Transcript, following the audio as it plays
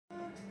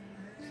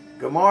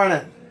Good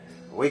morning.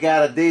 We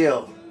got a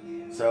deal.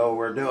 So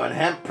we're doing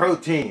hemp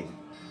protein.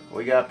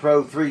 We got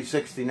Pro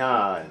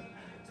 369.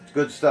 It's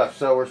good stuff.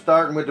 So we're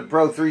starting with the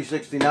Pro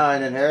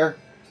 369 in here.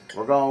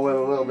 We're going with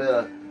a little bit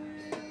of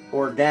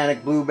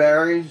organic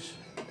blueberries.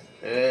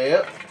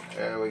 Yep,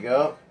 there we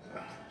go.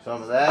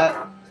 Some of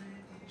that.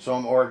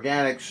 Some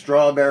organic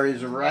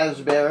strawberries and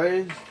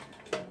raspberries.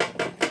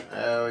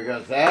 There we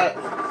got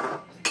that.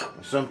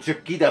 Some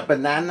Chiquita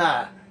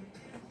banana.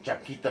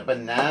 Chiquita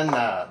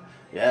banana.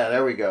 Yeah,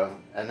 there we go.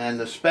 And then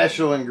the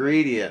special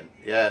ingredient.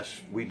 Yes,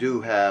 we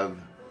do have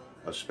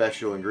a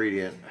special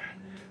ingredient,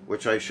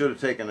 which I should have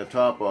taken the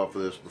top off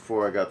of this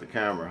before I got the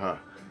camera, huh?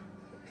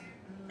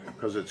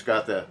 Because it's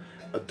got the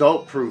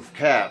adult-proof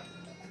cap.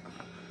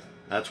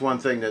 That's one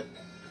thing that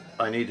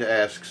I need to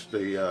ask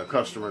the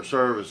customer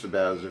service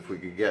about, is if we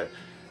could get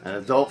an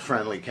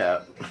adult-friendly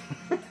cap.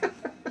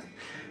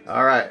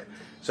 All right,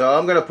 so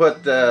I'm gonna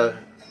put.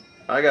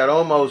 I got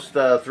almost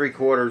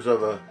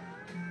 3/4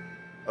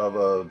 of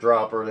a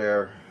dropper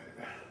there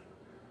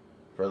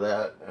for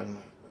that, and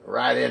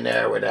right in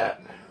there with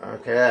that.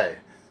 Okay,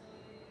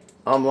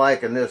 I'm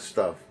liking this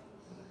stuff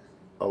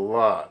a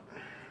lot.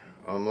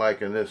 I'm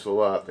liking this a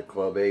lot. The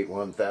Club 8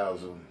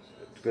 1000.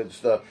 It's good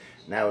stuff.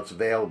 Now it's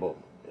available.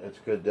 It's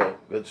good,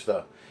 good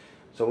stuff.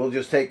 So we'll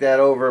just take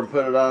that over and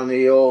put it on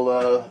the old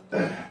blender.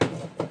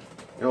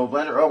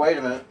 Oh, wait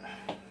a minute.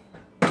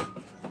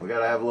 We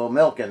gotta have a little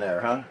milk in there,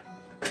 huh?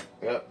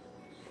 Yep.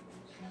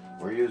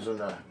 We're using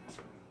the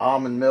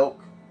almond milk,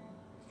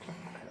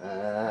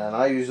 and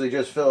I usually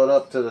just fill it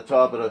up to the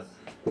top of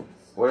the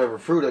whatever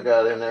fruit I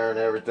got in there and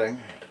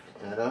everything,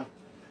 you know,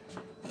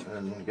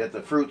 and get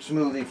the fruit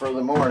smoothie for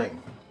the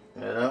morning,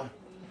 you know.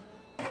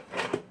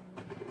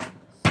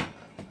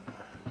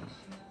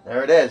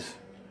 There it is.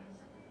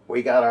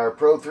 We got our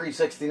Pro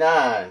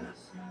 369.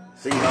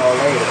 See y'all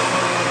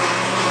later.